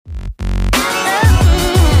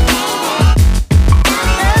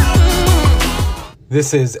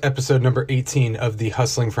This is episode number 18 of the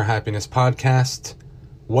Hustling for Happiness podcast.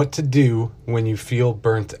 What to do when you feel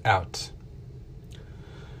burnt out.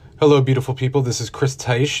 Hello, beautiful people. This is Chris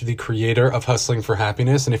Teisch, the creator of Hustling for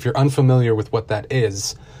Happiness. And if you're unfamiliar with what that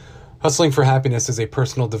is, Hustling for Happiness is a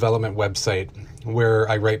personal development website where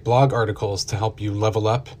I write blog articles to help you level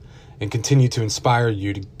up and continue to inspire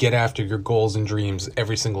you to get after your goals and dreams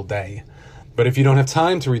every single day. But if you don't have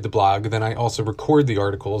time to read the blog, then I also record the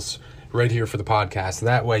articles right here for the podcast.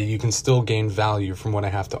 That way you can still gain value from what I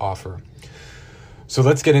have to offer. So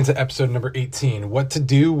let's get into episode number 18, what to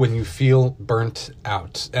do when you feel burnt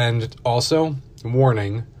out. And also,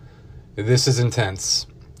 warning, this is intense.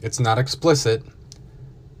 It's not explicit,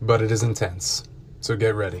 but it is intense. So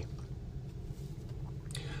get ready.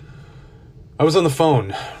 I was on the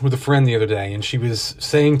phone with a friend the other day, and she was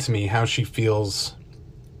saying to me how she feels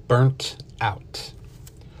burnt out.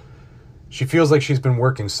 She feels like she's been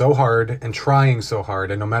working so hard and trying so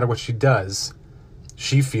hard, and no matter what she does,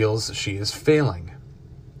 she feels she is failing.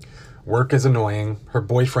 Work is annoying. Her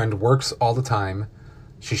boyfriend works all the time.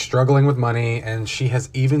 She's struggling with money, and she has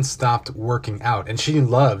even stopped working out. And she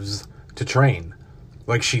loves to train,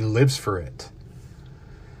 like she lives for it.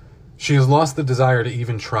 She has lost the desire to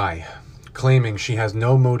even try, claiming she has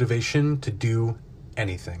no motivation to do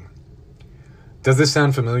anything. Does this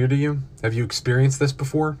sound familiar to you? Have you experienced this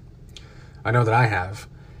before? I know that I have.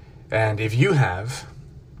 And if you have,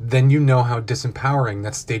 then you know how disempowering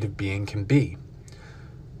that state of being can be.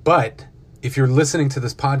 But if you're listening to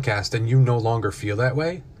this podcast and you no longer feel that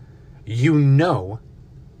way, you know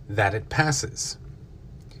that it passes.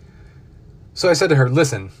 So I said to her,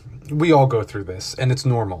 listen, we all go through this and it's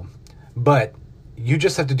normal, but you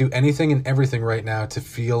just have to do anything and everything right now to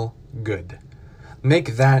feel good.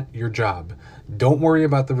 Make that your job. Don't worry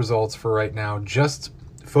about the results for right now. Just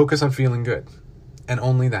focus on feeling good, and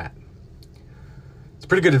only that. It's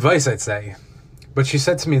pretty good advice, I'd say. But she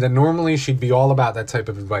said to me that normally she'd be all about that type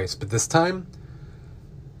of advice, but this time,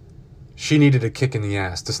 she needed a kick in the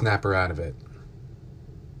ass to snap her out of it.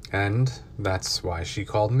 And that's why she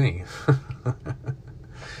called me.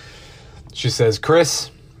 She says,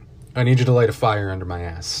 Chris, I need you to light a fire under my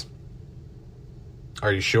ass.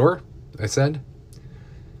 Are you sure? I said.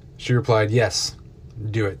 She replied, yes,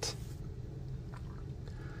 do it.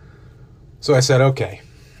 So I said, okay,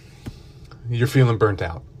 you're feeling burnt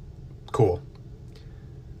out. Cool.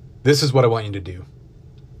 This is what I want you to do.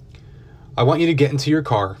 I want you to get into your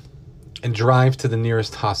car and drive to the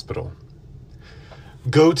nearest hospital.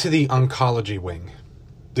 Go to the oncology wing,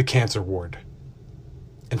 the cancer ward,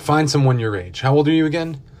 and find someone your age. How old are you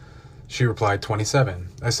again? She replied, 27.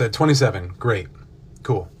 I said, 27, great,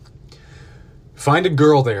 cool. Find a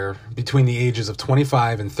girl there between the ages of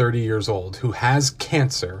 25 and 30 years old who has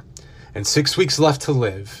cancer and 6 weeks left to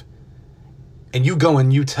live, and you go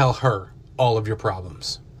and you tell her all of your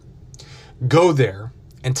problems. Go there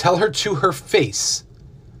and tell her to her face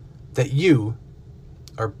that you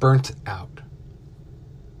are burnt out.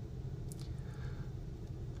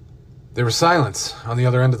 There was silence on the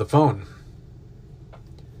other end of the phone.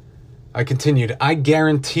 I continued, I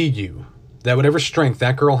guarantee you that whatever strength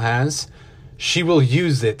that girl has, she will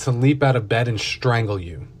use it to leap out of bed and strangle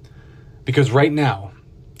you. Because right now,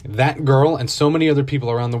 that girl and so many other people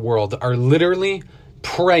around the world are literally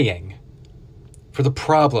praying for the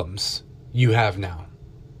problems you have now.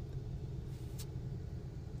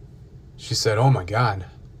 She said, oh my God.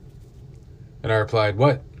 And I replied,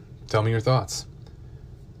 what? Tell me your thoughts.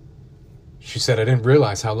 She said, I didn't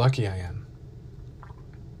realize how lucky I am.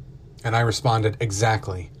 And I responded,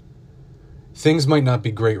 exactly. Things might not be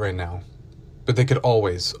great right now, but they could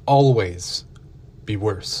always, always be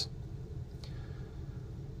worse.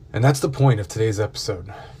 And that's the point of today's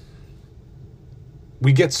episode.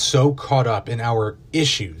 We get so caught up in our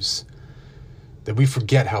issues that we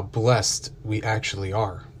forget how blessed we actually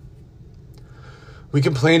are. We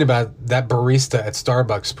complain about that barista at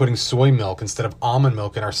Starbucks putting soy milk instead of almond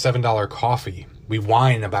milk in our $7 coffee. We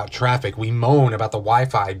whine about traffic. We moan about the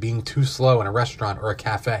Wi-Fi being too slow in a restaurant or a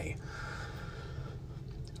cafe.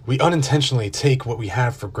 We unintentionally take what we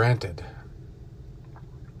have for granted.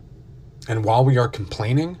 And while we are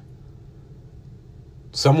complaining,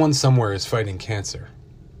 someone somewhere is fighting cancer.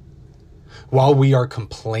 While we are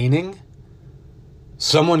complaining,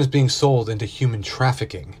 someone is being sold into human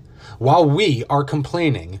trafficking. While we are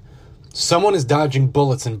complaining, someone is dodging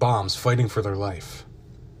bullets and bombs fighting for their life.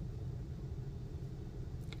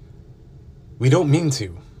 We don't mean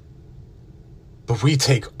to, but we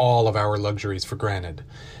take all of our luxuries for granted,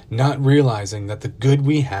 not realizing that the good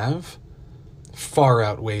we have far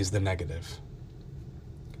outweighs the negative.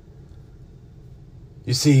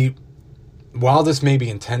 You see, while this may be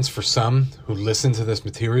intense for some who listen to this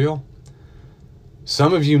material,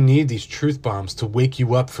 some of you need these truth bombs to wake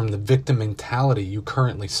you up from the victim mentality you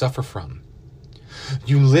currently suffer from.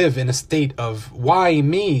 You live in a state of, why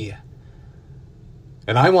me?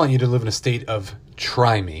 And I want you to live in a state of,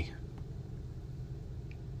 try me.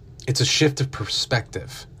 It's a shift of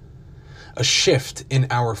perspective, a shift in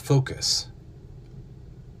our focus.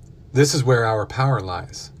 This is where our power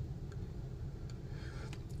lies.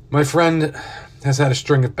 My friend has had a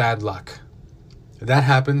string of bad luck. That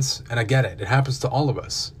happens, and I get it. It happens to all of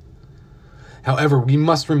us. However, we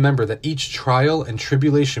must remember that each trial and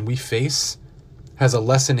tribulation we face has a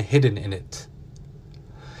lesson hidden in it.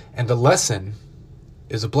 And a lesson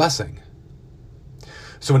is a blessing.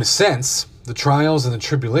 So in a sense, the trials and the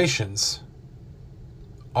tribulations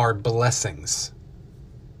are blessings.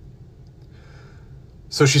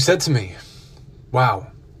 So she said to me,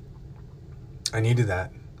 wow, I needed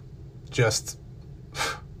that. Just,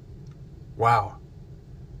 wow.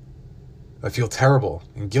 I feel terrible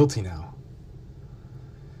and guilty now.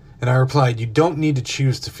 And I replied, you don't need to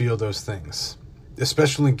choose to feel those things,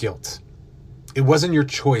 especially guilt. It wasn't your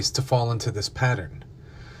choice to fall into this pattern,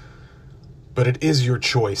 but it is your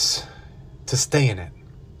choice to stay in it.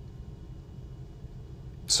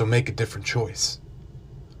 So make a different choice.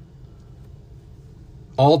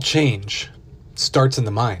 All change starts in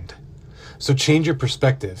the mind. So change your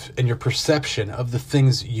perspective and your perception of the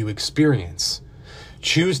things you experience.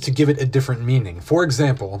 Choose to give it a different meaning. For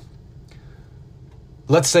example,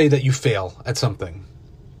 let's say that you fail at something.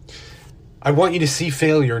 I want you to see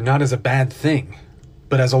failure not as a bad thing,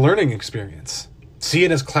 but as a learning experience. See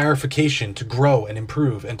it as clarification to grow and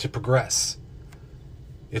improve and to progress.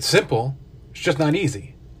 It's simple, it's just not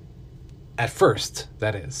easy. At first,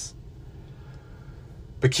 that is.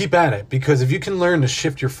 But keep at it, because if you can learn to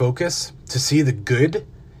shift your focus to see the good,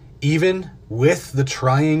 even with the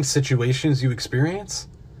trying situations you experience,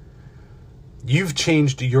 you've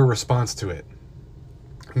changed your response to it.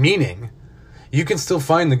 Meaning, you can still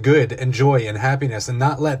find the good and joy and happiness and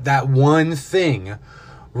not let that one thing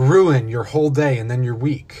ruin your whole day and then your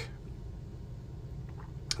week.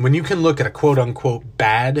 When you can look at a quote-unquote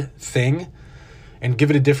bad thing and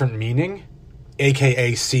give it a different meaning,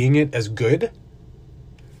 aka seeing it as good,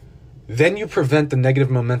 then you prevent the negative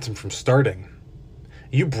momentum from starting.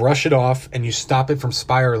 You brush it off and you stop it from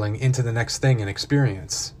spiraling into the next thing and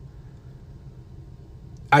experience.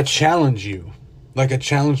 I challenge you, like I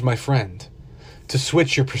challenged my friend, to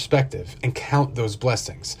switch your perspective and count those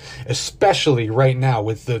blessings, especially right now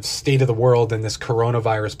with the state of the world and this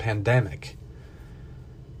coronavirus pandemic.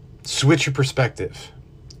 Switch your perspective.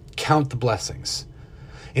 Count the blessings.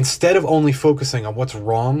 Instead of only focusing on what's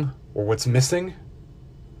wrong or what's missing,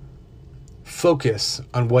 focus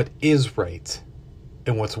on what is right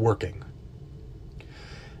and what's working.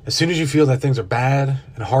 As soon as you feel that things are bad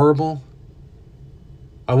and horrible,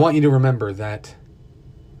 I want you to remember that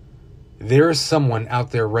there is someone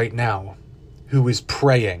out there right now who is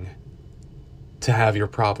praying to have your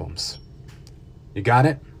problems. You got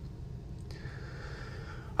it?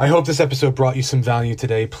 I hope this episode brought you some value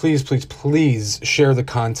today. Please, please, please share the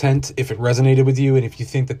content if it resonated with you and if you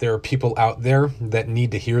think that there are people out there that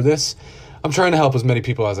need to hear this. I'm trying to help as many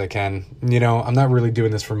people as I can. You know, I'm not really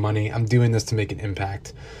doing this for money. I'm doing this to make an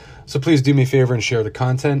impact. So please do me a favor and share the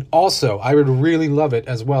content. Also, I would really love it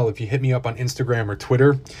as well if you hit me up on Instagram or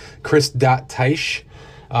Twitter, chris.teisch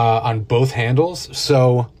on both handles.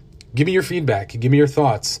 So give me your feedback. Give me your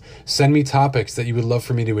thoughts. Send me topics that you would love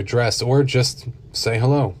for me to address, or just say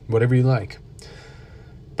hello, whatever you like.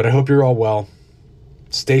 But I hope you're all well.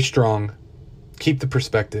 Stay strong. Keep the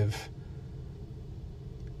perspective.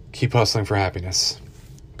 Keep hustling for happiness.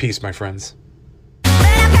 Peace, my friends.